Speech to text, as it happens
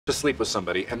to sleep with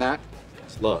somebody, and that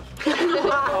is love.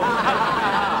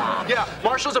 Yeah,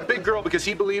 Marshall's a big girl because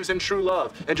he believes in true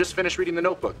love and just finished reading The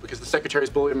Notebook because the secretaries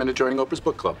bullied him into joining Oprah's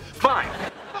book club. Fine.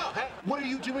 Oh, hey, what are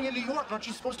you doing in New York? Aren't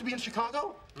you supposed to be in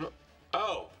Chicago?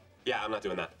 Oh, yeah, I'm not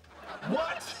doing that.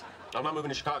 What? I'm not moving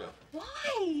to Chicago.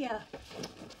 Why?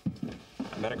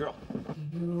 I met a girl.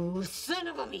 You son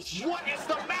of a bitch. What is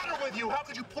the matter with you? How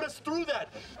could you put us through that?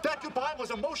 That goodbye was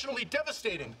emotionally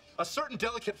devastating. A certain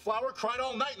delicate flower cried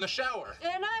all night in the shower.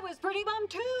 And I was pretty bummed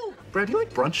too. Brad, do you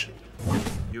like brunch?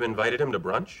 You invited him to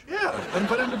brunch? Yeah, I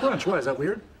invited him to brunch. Why, is that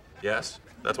weird? Yes,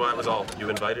 that's why it was all. You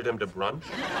invited him to brunch?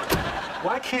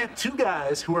 Why can't two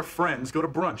guys who are friends go to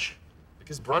brunch?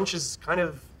 Because brunch is kind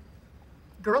of...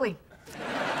 Girly.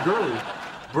 Girly.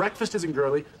 Breakfast isn't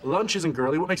girly. Lunch isn't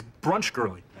girly. What makes brunch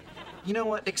girly? You know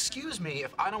what? Excuse me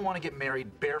if I don't want to get married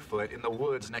barefoot in the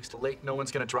woods next to lake no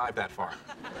one's going to drive that far.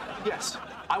 Yes,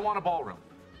 I want a ballroom,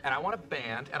 and I want a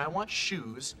band, and I want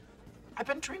shoes. I've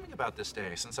been dreaming about this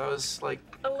day since I was, like...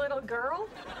 A little girl?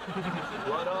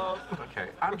 What up? Okay,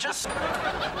 I'm just...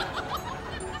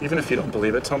 Even if you don't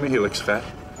believe it, tell me he looks fat.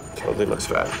 Totally looks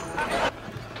fat.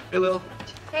 Hey, Lil.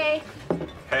 Hey.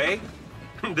 Hey?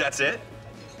 That's it?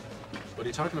 What are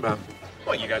you talking about?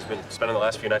 Well, you guys have been spending the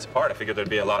last few nights apart. I figured there'd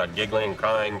be a lot of giggling,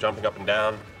 crying, jumping up and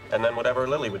down, and then whatever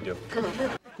Lily would do.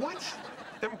 What?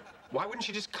 Then why wouldn't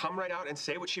she just come right out and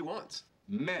say what she wants?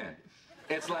 Men.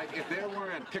 It's like if there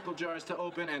weren't pickle jars to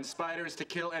open and spiders to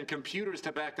kill and computers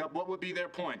to back up, what would be their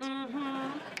point?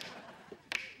 And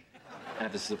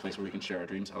if this is a place where we can share our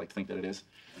dreams, I like to think that it is.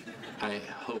 I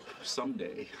hope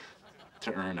someday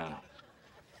to earn a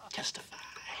testify.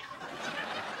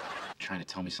 Trying to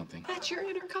tell me something. That's your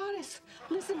inner goddess.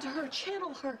 Listen to her,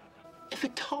 channel her.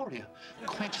 Victoria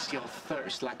quenches your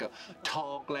thirst like a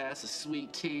tall glass of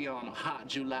sweet tea on a hot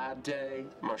July day.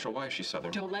 Marshall, why is she Southern?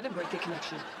 Don't let him break the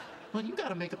connection. Well, you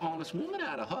gotta make an honest woman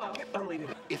out of her.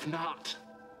 If not,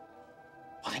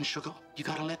 well then, sugar, you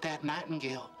gotta let that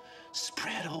nightingale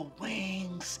spread her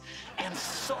wings and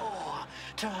soar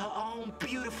to her own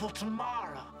beautiful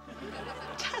tomorrow.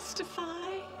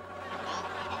 Testify.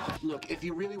 Look, if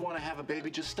you really want to have a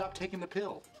baby, just stop taking the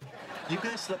pill. You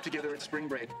guys slept together at spring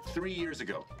break 3 years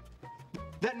ago.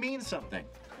 That means something.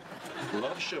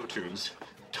 Love show tunes,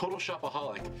 total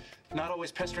shopaholic, not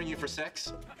always pestering you for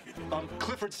sex.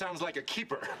 Clifford sounds like a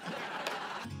keeper.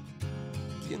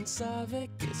 ¿Quién sabe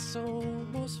que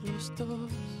somos los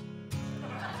dos?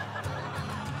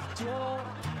 Yo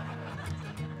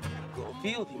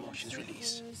feel the emotions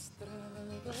release.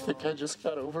 I think I just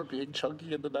got over being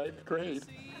chunky in the 9th grade.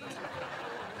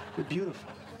 You're beautiful.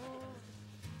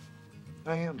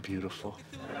 I am beautiful.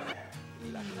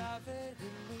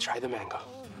 Try the mango.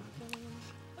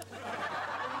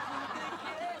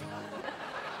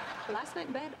 Last night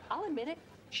in bed, I'll admit it,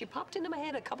 she popped into my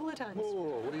head a couple of times.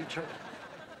 Whoa, what are you trying?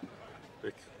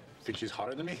 Like, think she's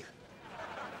hotter than me?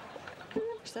 I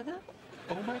never said that.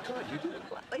 Oh my God, you did.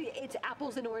 It's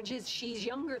apples and oranges. She's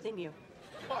younger than you.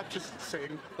 Well, I'm just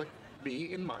saying, like,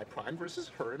 me in my prime versus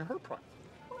her in her prime.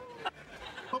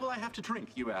 What will I have to drink,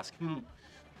 you ask?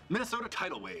 Minnesota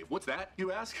tidal wave. What's that,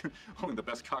 you ask? Only the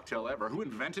best cocktail ever. Who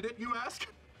invented it, you ask?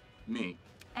 Me.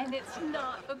 And it's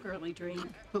not a girly drink.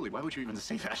 Lily, why would you even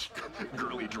say that?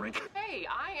 Girly drink. Hey,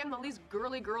 I am the least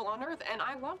girly girl on earth, and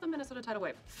I love the Minnesota tidal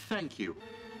wave. Thank you.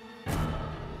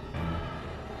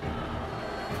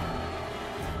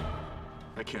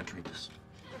 I can't drink this.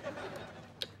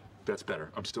 That's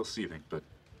better. I'm still seething, but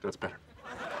that's better.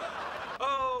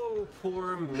 Oh,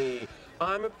 poor me.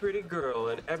 I'm a pretty girl,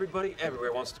 and everybody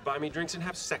everywhere wants to buy me drinks and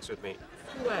have sex with me.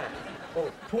 Well, Oh,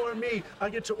 poor me. I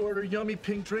get to order yummy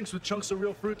pink drinks with chunks of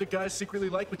real fruit that guys secretly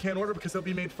like but can't order because they'll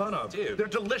be made fun of. Dude. They're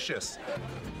delicious.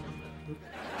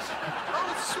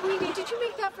 Oh, sweetie, did you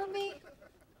make that for me?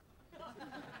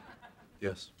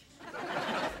 Yes.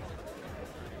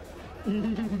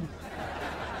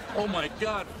 Oh my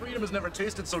God, freedom has never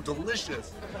tasted so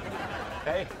delicious.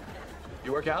 Hey,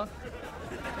 you work out?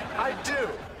 I do.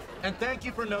 And thank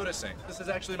you for noticing. This is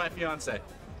actually my fiance.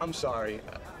 I'm sorry.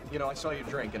 You know, I saw you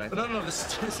drink and I... No,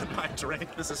 this isn't my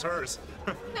drink. This is hers.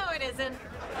 No, it isn't.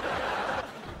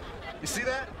 You see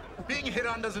that? Being hit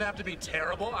on doesn't have to be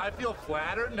terrible. I feel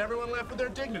flattered and everyone left with their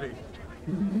dignity.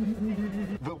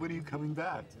 But when are you coming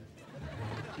back?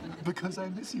 Because I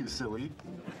miss you, silly.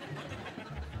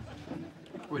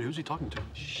 Wait, who's he talking to?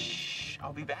 shh,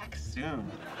 I'll be back soon.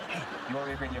 Hey, you want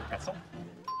me to bring you a pretzel?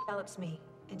 Develops me,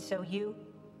 and so you,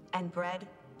 and bread,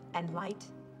 and light,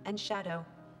 and shadow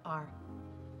are.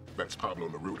 That's Pablo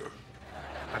Neruda.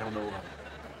 I don't know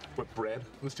what Brad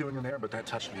was doing in there, but that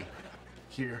touched me.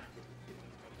 Here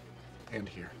and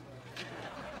here.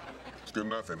 Still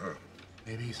nothing, huh?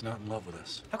 Maybe he's not in love with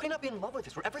us. How can he not be in love with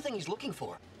us? We're everything he's looking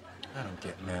for. I don't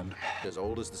get men. As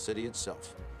old as the city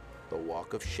itself. The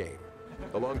walk of shame.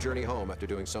 The long journey home after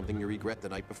doing something you regret the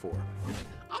night before.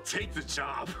 I'll take the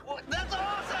job. What? That's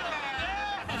awesome!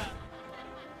 Yeah!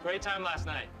 Great time last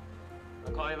night.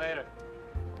 I'll call you later.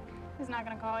 He's not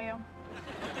gonna call you.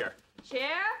 Here.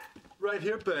 Chair? Right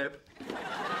here, babe.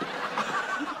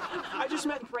 I just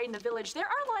met Parade in the Village. There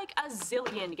are like a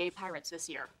zillion gay pirates this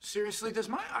year. Seriously, does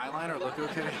my eyeliner look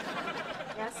okay?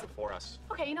 Yes. For us.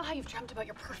 Okay, you know how you've dreamt about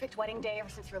your perfect wedding day ever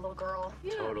since you were a little girl?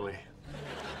 Yeah. Totally.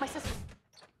 My sister.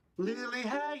 Lily,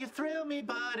 how you thrill me,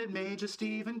 but it may just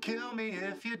even kill me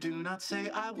if you do not say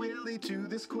I willy to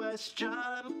this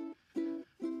question.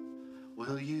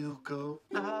 Will you go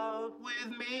out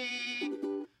with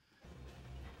me?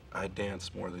 I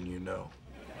dance more than you know.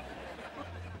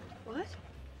 What?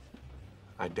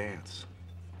 I dance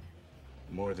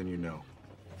more than you know.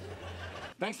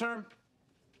 Thanks, Herm.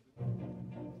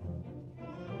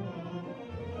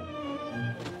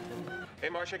 Hey,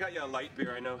 Marsh, I got you a light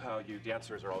beer. I know how you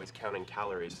dancers are always counting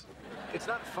calories. It's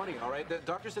not funny, all right? The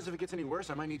doctor says if it gets any worse,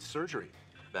 I might need surgery.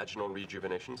 Vaginal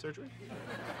rejuvenation surgery?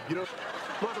 You know,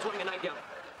 Marshall's wearing a nightgown.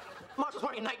 Marshall's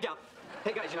wearing a nightgown.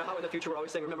 Hey, guys, you know how in the future we're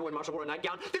always saying, remember when Marshall wore a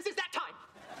nightgown? This is that time!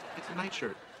 it's a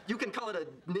nightshirt. You can call it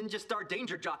a Ninja Star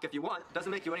Danger Jock if you want.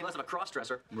 Doesn't make you any less of a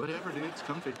cross-dresser. Whatever, dude. It's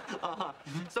comfy. Uh-huh.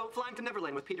 So, Flying to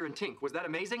Neverland with Peter and Tink, was that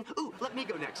amazing? Ooh, let me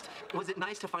go next. Was it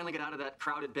nice to finally get out of that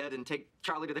crowded bed and take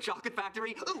Charlie to the chocolate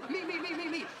factory? Ooh,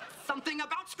 me. Something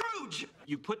about Scrooge!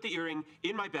 You put the earring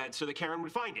in my bed so that Karen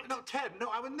would find it. No, Ted, no,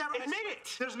 I would never... Admit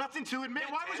it! There's nothing to admit,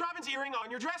 Then why was Ted. Robin's earring on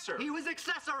your dresser? He was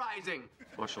accessorizing.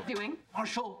 Marshall. Doing?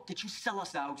 Marshall, did you sell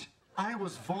us out? I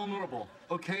was vulnerable,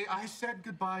 okay? I said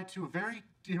goodbye to a very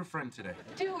dear friend today.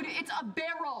 Dude, it's a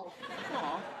barrel.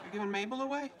 Aw, you're giving Mabel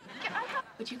away?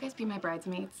 Would you guys be my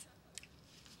bridesmaids?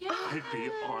 Yeah. I'd be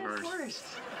honored. Of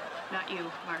course. Not you,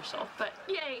 Marshall, but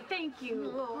Yay, thank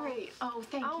you. oh, Great. Oh,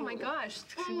 thank you. oh my gosh.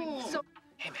 So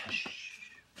Hey, man, shh.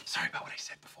 Sorry about what I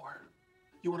said before.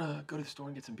 You wanna go to the store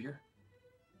and get some beer?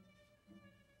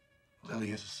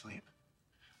 Lily is asleep.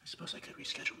 I suppose I could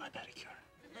reschedule my pedicure.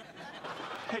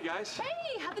 Hey, guys.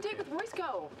 hey, how'd the date with Royce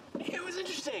go? It was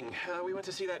interesting. We went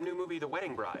to see that new movie, The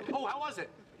Wedding Bride. Oh, how was it?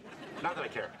 Not that I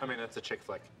care. I mean, it's a chick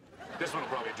flick. This one will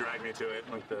probably drag me to it,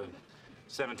 like the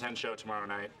 7:10 show tomorrow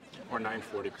night, or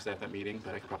 9:40 because I have that meeting,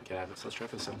 but I could probably get out of it, so let's try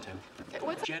for the 7:10. Okay,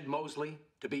 what's Jed Mosley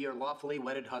to be your lawfully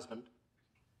wedded husband.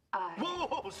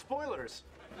 Whoa, spoilers!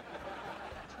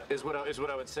 Is what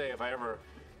I would say if I ever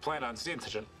planned on seeing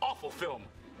such an awful film.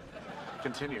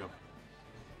 Continue.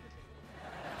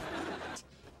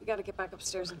 We gotta get back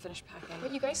upstairs and finish packing.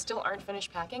 But you guys still aren't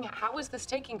finished packing? How is this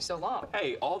taking so long?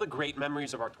 Hey, all the great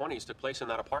memories of our 20s took place in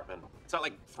that apartment. It's not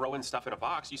like throwing stuff in a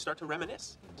box. You start to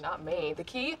reminisce. Not me. The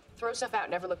key? Throw stuff out,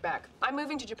 never look back. I'm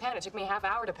moving to Japan. It took me a half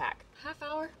hour to pack. Half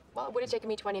hour? Well, it would have taken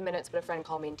me 20 minutes, but a friend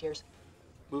called me in tears.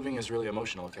 Moving is really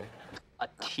emotional, okay? A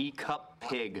teacup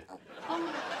pig.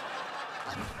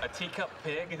 A teacup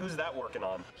pig? Who's that working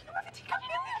on? You have a teacup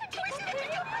pig? Can we see the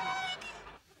teacup pig?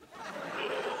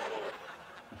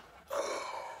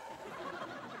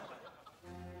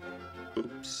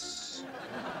 Oops.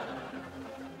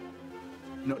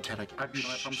 No, Ted, I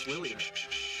promised Lily.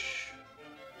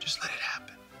 Just let it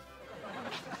happen.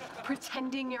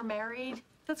 Pretending you're married?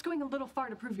 That's going a little far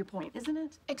to prove your point, isn't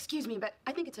it? Excuse me, but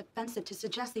I think it's offensive to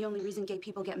suggest the only reason gay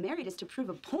people get married is to prove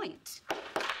a point.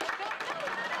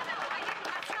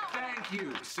 Thank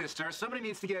you, sister. Somebody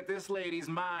needs to get this lady's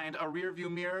mind a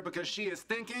rearview mirror because she is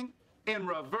thinking in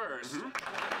reverse.